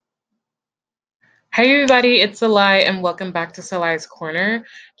Hi, everybody. It's Salai, and welcome back to Salai's Corner.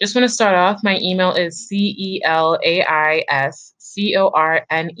 Just want to start off. My email is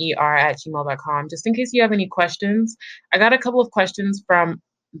CELAISCORNER@gmail.com. Just in case you have any questions, I got a couple of questions from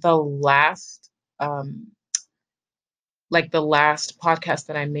the um, last podcast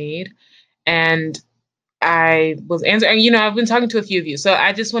that I made, and I was answering. I've been talking to a few of you, so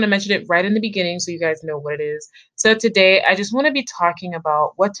I just want to mention it right in the beginning so you guys know what it is. So today, I just want to be talking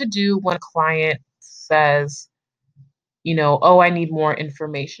about what to do when a client says, oh, I need more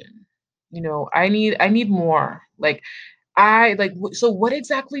information. I need more. So what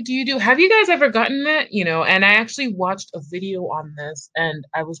exactly do you do? Have you guys ever gotten that? And I actually watched a video on this, and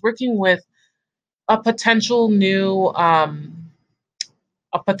I was working with a potential new, a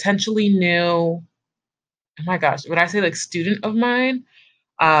potentially new, oh my gosh, would I say like student of mine?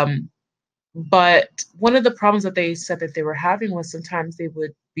 Um, but one of the problems that they said that they were having was sometimes they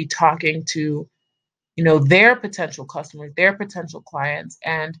would be talking to, their potential customers, their potential clients,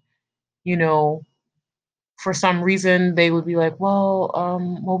 and you know, for some reason they would be like, well,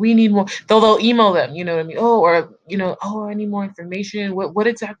 we need more. They'll email them, you know what I mean? Oh, or oh, I need more information. What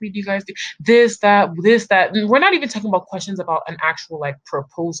exactly do you guys do? This, that. And we're not even talking about questions about an actual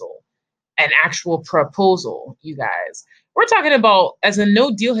proposal, you guys. We're talking about as a no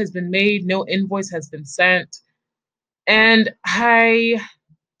deal has been made, no invoice has been sent. And I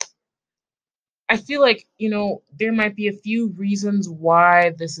feel like, there might be a few reasons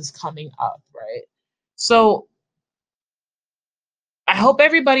why this is coming up, right? So I hope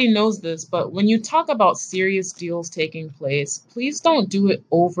everybody knows this, but when you talk about serious deals taking place, please don't do it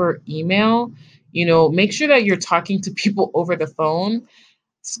over email. Make sure that you're talking to people over the phone.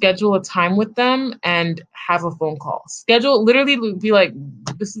 Schedule a time with them and have a phone call. Schedule literally be like,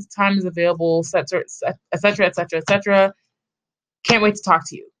 this is time is available, et cetera, et cetera, et cetera, et cetera. Can't wait to talk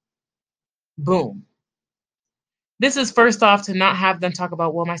to you. Boom. This is first off to not have them talk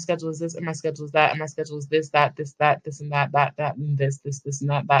about, well, my schedule is this and my schedule is that and my schedule is this, that, this and that and this and that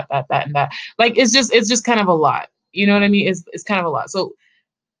and that. Like it's just kind of a lot. You know what I mean? It's kind of a lot. So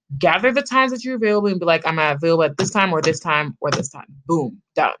gather the times that you're available and be like, I'm available at this time or this time or this time. Boom,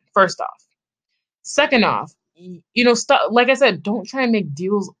 done. First off. Second off, like I said, don't try and make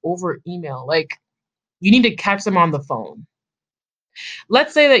deals over email. Like you need to catch them on the phone.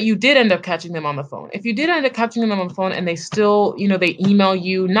 Let's say that you did end up catching them on the phone. If you did end up catching them on the phone and they still, they email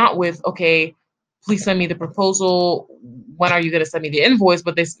you, not with, okay, please send me the proposal. When are you going to send me the invoice?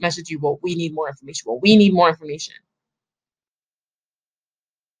 But they message you, well, we need more information. Well, we need more information.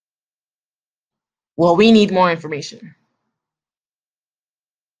 Well, we need more information.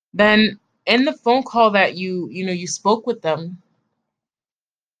 Then in the phone call that you spoke with them,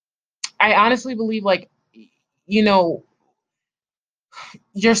 I honestly believe like, you know,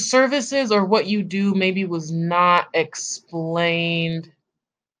 your services or what you do maybe was not explained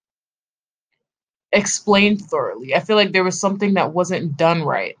thoroughly. I feel like there was something that wasn't done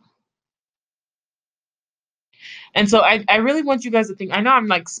right. And so I really want you guys to think. I know I'm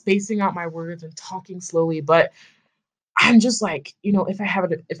like spacing out my words and talking slowly, but I'm just like,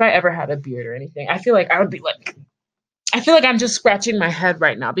 if I ever had a beard or anything, I feel like I would be like, I feel like I'm just scratching my head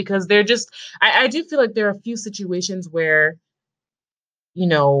right now because I do feel like there are a few situations where, you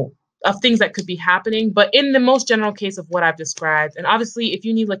know, of things that could be happening. But in the most general case of what I've described, and obviously, if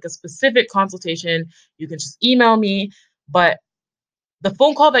you need like a specific consultation, you can just email me. But the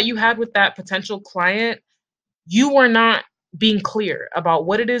phone call that you had with that potential client, you were not being clear about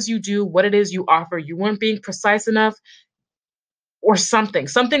what it is you do, what it is you offer. You weren't being precise enough or something.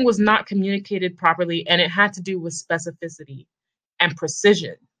 Something was not communicated properly, and it had to do with specificity and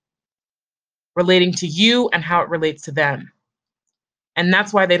precision relating to you and how it relates to them. And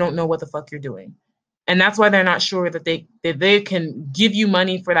that's why they don't know what the fuck you're doing. And that's why they're not sure that they can give you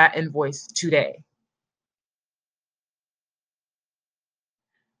money for that invoice today.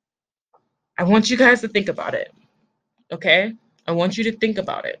 I want you guys to think about it. Okay? I want you to think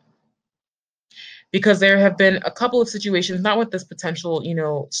about it. Because there have been a couple of situations, not with this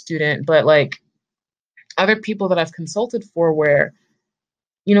potential, student, but like other people that I've consulted for where,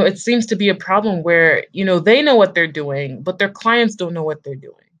 it seems to be a problem where, they know what they're doing, but their clients don't know what they're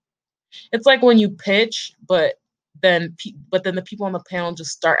doing. It's like when you pitch, but then the people on the panel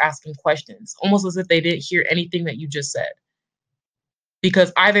just start asking questions, almost as if they didn't hear anything that you just said.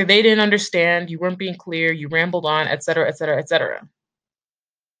 Because either they didn't understand, you weren't being clear, you rambled on, et cetera, et cetera, et cetera.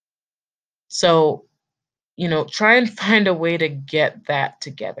 So, try and find a way to get that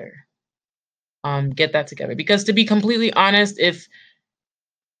together. Get that together. Because to be completely honest, if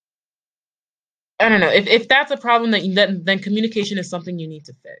I don't know if that's a problem then communication is something you need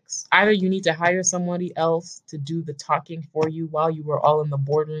to fix. Either you need to hire somebody else to do the talking for you while you were all in the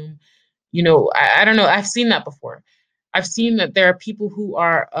boardroom. I don't know. I've seen that before. I've seen that there are people who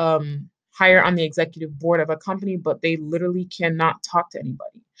are higher on the executive board of a company, but they literally cannot talk to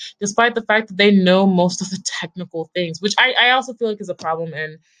anybody, despite the fact that they know most of the technical things, which I also feel like is a problem.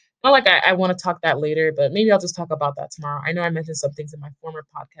 And not like I want to talk that later, but maybe I'll just talk about that tomorrow. I know I mentioned some things in my former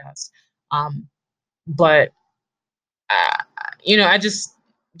podcast, but uh, I just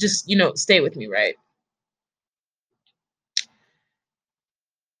stay with me, right?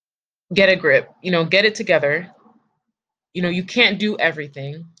 Get a grip, get it together. You can't do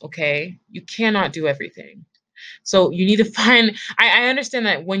everything, okay? You cannot do everything. So you need to find, I understand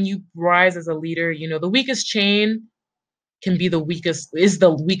that when you rise as a leader, the weakest chain is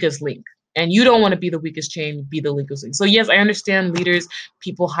the weakest link. And you don't want to be the weakest chain, be the weakest link. So yes, I understand leaders,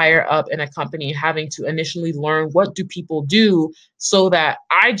 people higher up in a company having to initially learn what do people do so that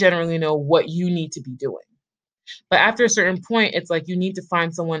I generally know what you need to be doing. But after a certain point, it's like you need to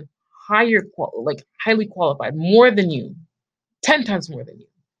find someone like highly qualified, more than you, 10 times more than you,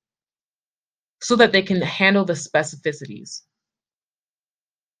 so that they can handle the specificities.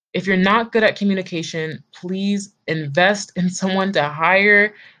 If you're not good at communication, please invest in someone to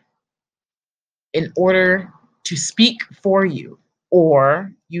hire in order to speak for you,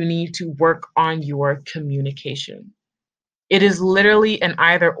 or you need to work on your communication. It is literally an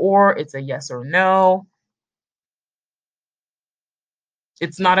either or, it's a yes or no.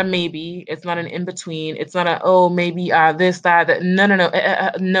 It's not a maybe, it's not an in between, it's not a oh maybe this that. No, no, no,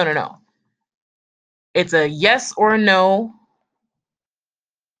 no, no, no. It's a yes or a no,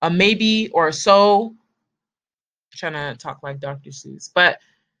 a maybe or a so. I'm trying to talk like Dr. Seuss, but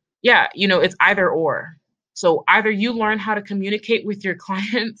yeah, it's either or. So either you learn how to communicate with your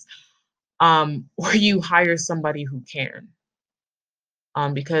clients, or you hire somebody who can.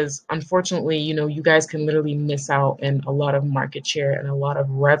 Because unfortunately, you guys can literally miss out in a lot of market share and a lot of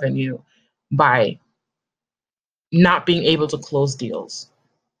revenue by not being able to close deals.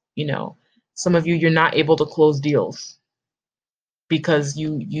 You know, some of you're not able to close deals because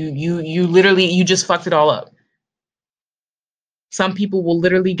you literally you just fucked it all up. Some people will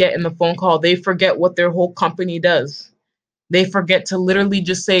literally get in the phone call, they forget what their whole company does. They forget to literally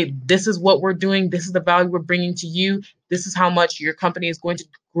just say, this is what we're doing. This is the value we're bringing to you. This is how much your company is going to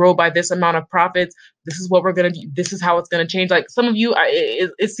grow by this amount of profits. This is what we're going to do. This is how it's going to change. Like some of you,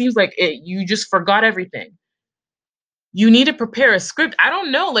 it seems like you just forgot everything. You need to prepare a script. I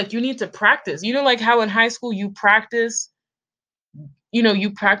don't know. Like you need to practice. Like how in high school you practice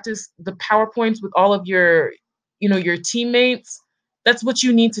the PowerPoints with all of your teammates. That's what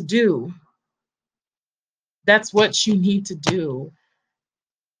you need to do. That's what you need to do.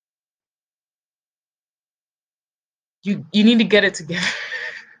 You need to get it together.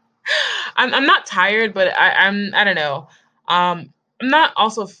 I'm not tired, but I don't know. I'm not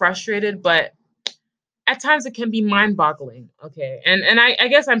also frustrated, but at times it can be mind-boggling. Okay, and I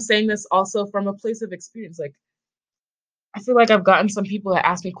guess I'm saying this also from a place of experience. Like I feel like I've gotten some people that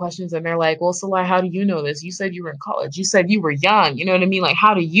ask me questions and they're like, "Well, Salai, how do you know this? You said you were in college. You said you were young. You know what I mean? Like,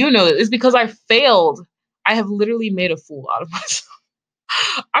 how do you know this?" It's because I failed. I have literally made a fool out of myself.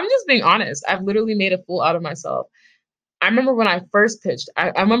 I'm just being honest. I've literally made a fool out of myself. I remember when I first pitched. I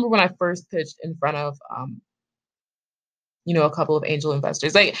remember when I first pitched in front of a couple of angel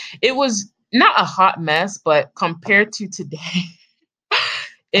investors. Like it was not a hot mess, but compared to today,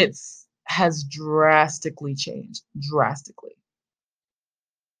 it's has drastically changed. Drastically.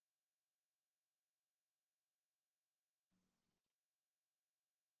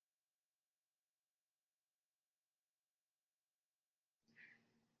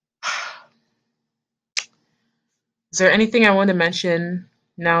 Is there anything I want to mention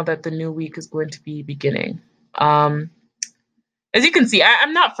now that the new week is going to be beginning? Um, as you can see,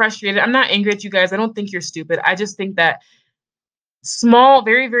 I'm not frustrated. I'm not angry at you guys. I don't think you're stupid. I just think that small,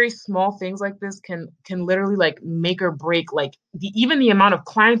 very very small things like this can literally like make or break like even the amount of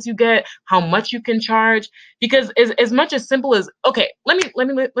clients you get, how much you can charge. Because as much as simple as okay, let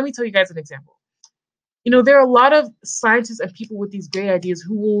me tell you guys an example. There are a lot of scientists and people with these great ideas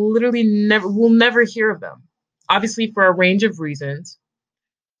who will never hear of them, obviously for a range of reasons.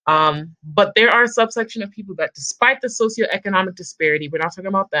 But there are a subsection of people that, despite the socioeconomic disparity, we're not talking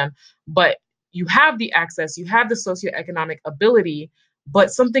about them, but you have the access, you have the socioeconomic ability,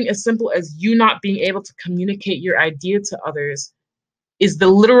 but something as simple as you not being able to communicate your idea to others is the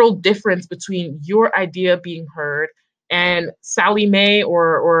literal difference between your idea being heard and Sally Mae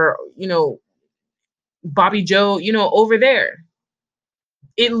or Bobby Joe, over there.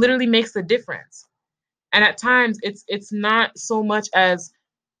 It literally makes the difference. And at times it's not so much as,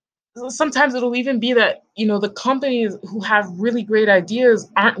 sometimes it'll even be that, the companies who have really great ideas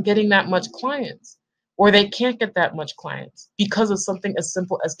aren't getting that much clients, or they can't get that much clients because of something as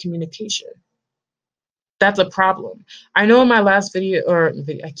simple as communication. That's a problem. I know in my last video, or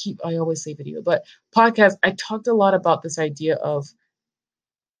video, I always say video, but podcast, I talked a lot about this idea of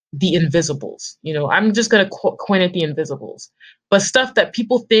the invisibles. I'm just going to coin it the invisibles, but stuff that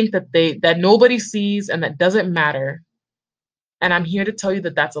people think that nobody sees and that doesn't matter. And I'm here to tell you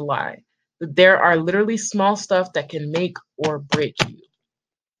that that's a lie. That there are literally small stuff that can make or break you.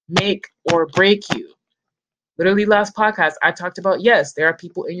 Make or break you. Literally, last podcast, I talked about, yes, there are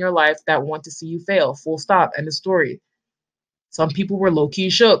people in your life that want to see you fail. Full stop. End of story. Some people were low key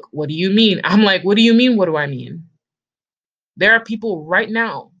shook. What do you mean? I'm like, what do you mean? What do I mean? There are people right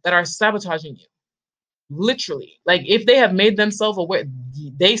now that are sabotaging you. Literally. Like, if they have made themselves aware,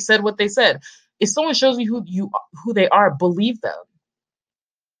 they said what they said. If someone shows you who they are, believe them.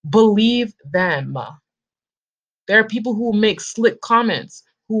 Believe them. There are people who will make slick comments,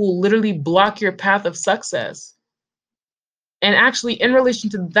 who will literally block your path of success. And actually, in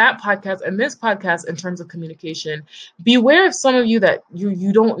relation to that podcast and this podcast, in terms of communication, beware of some of you that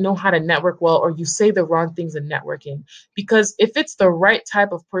you don't know how to network well, or you say the wrong things in networking. Because if it's the right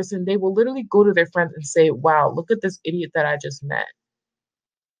type of person, they will literally go to their friends and say, wow, look at this idiot that I just met.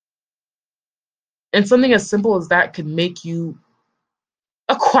 And something as simple as that could make you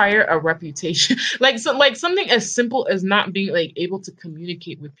acquire a reputation. like something as simple as not being like able to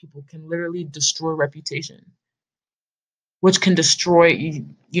communicate with people can literally destroy reputation, which can destroy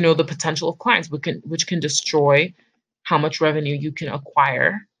the potential of clients, which can destroy how much revenue you can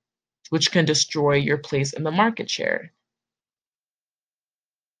acquire, which can destroy your place in the market share.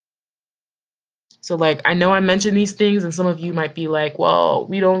 So, like, I know I mentioned these things, and some of you might be like, well,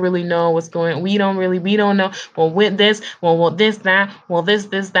 we don't really know what's going on. We don't know. Well, with this, well, this, that, well, this,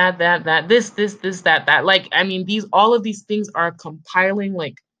 that, this, that. Like, I mean, all of these things are compiling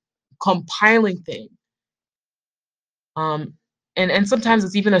thing. And sometimes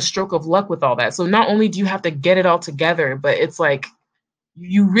it's even a stroke of luck with all that. So not only do you have to get it all together, but it's like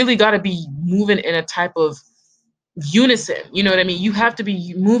you really got to be moving in a type of unison. You know what I mean? You have to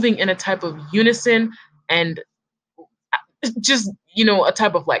be moving in a type of unison, and just, a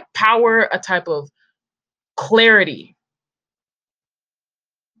type of like power, a type of clarity.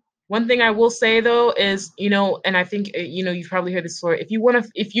 One thing I will say though is, and I think, you've probably heard this before. If you want to,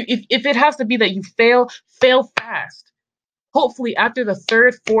 if it has to be that you fail fast. Hopefully after the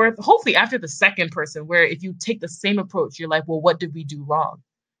third, fourth, hopefully after the second person, where if you take the same approach, you're like, well, what did we do wrong?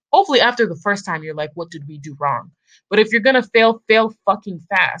 Hopefully after the first time, you're like, what did we do wrong? But if you're gonna fail fucking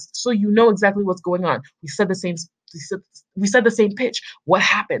fast, so you know exactly what's going on. We said the same pitch. What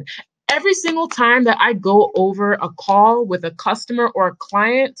happened? Every single time that I go over a call with a customer or a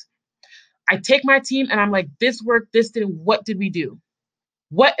client, I take my team and I'm like, this worked, this didn't. What did we do?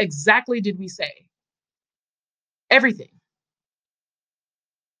 What exactly did we say? Everything.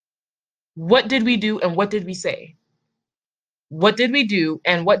 What did we do and what did we say? What did we do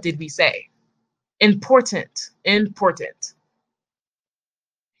and what did we say? Important.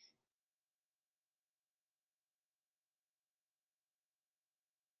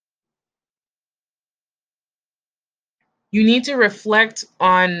 You need to reflect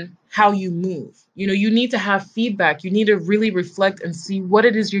on how you move. You need to have feedback. You need to really reflect and see what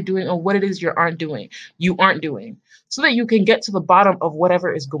it is you're doing or what it is you aren't doing, so that you can get to the bottom of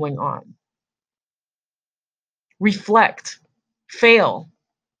whatever is going on. Reflect, fail,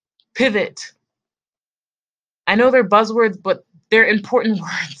 pivot. I know they're buzzwords, but they're important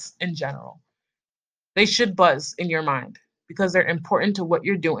words in general. They should buzz in your mind because they're important to what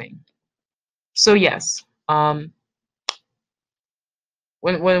you're doing. So yes, when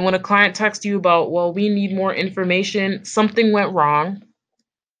a client texts you about, well, we need more information, something went wrong.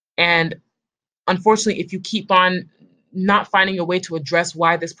 And unfortunately, if you keep on not finding a way to address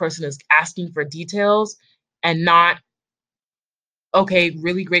why this person is asking for details, and not, okay,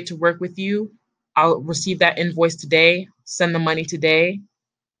 really great to work with you, I'll receive that invoice today, send the money today,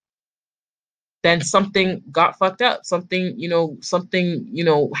 then something got fucked up. Something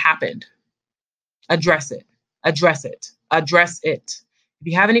happened. Address it. Address it. Address it. If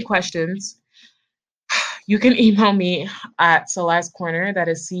you have any questions, you can email me at Celai's Corner. That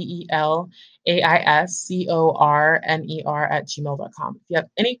is CELAISCORNER at gmail.com. If you have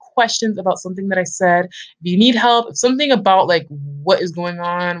any questions about something that I said, if you need help, if something about like what is going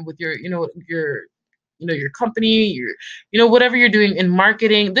on with your company, whatever you're doing in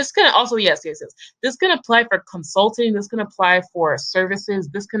marketing. This can also, yes. This can apply for consulting. This can apply for services.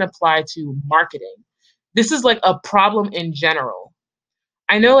 This can apply to marketing. This is like a problem in general.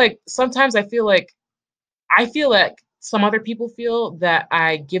 I know like sometimes I feel like some other people feel that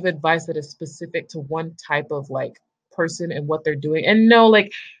I give advice that is specific to one type of like person and what they're doing. And no,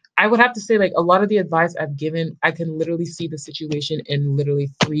 like I would have to say like a lot of the advice I've given, I can literally see the situation in literally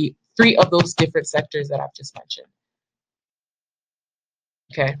three of those different sectors that I've just mentioned.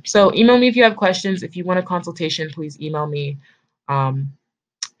 Okay. So email me if you have questions. If you want a consultation, please email me. Um,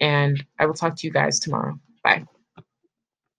 and I will talk to you guys tomorrow. Bye.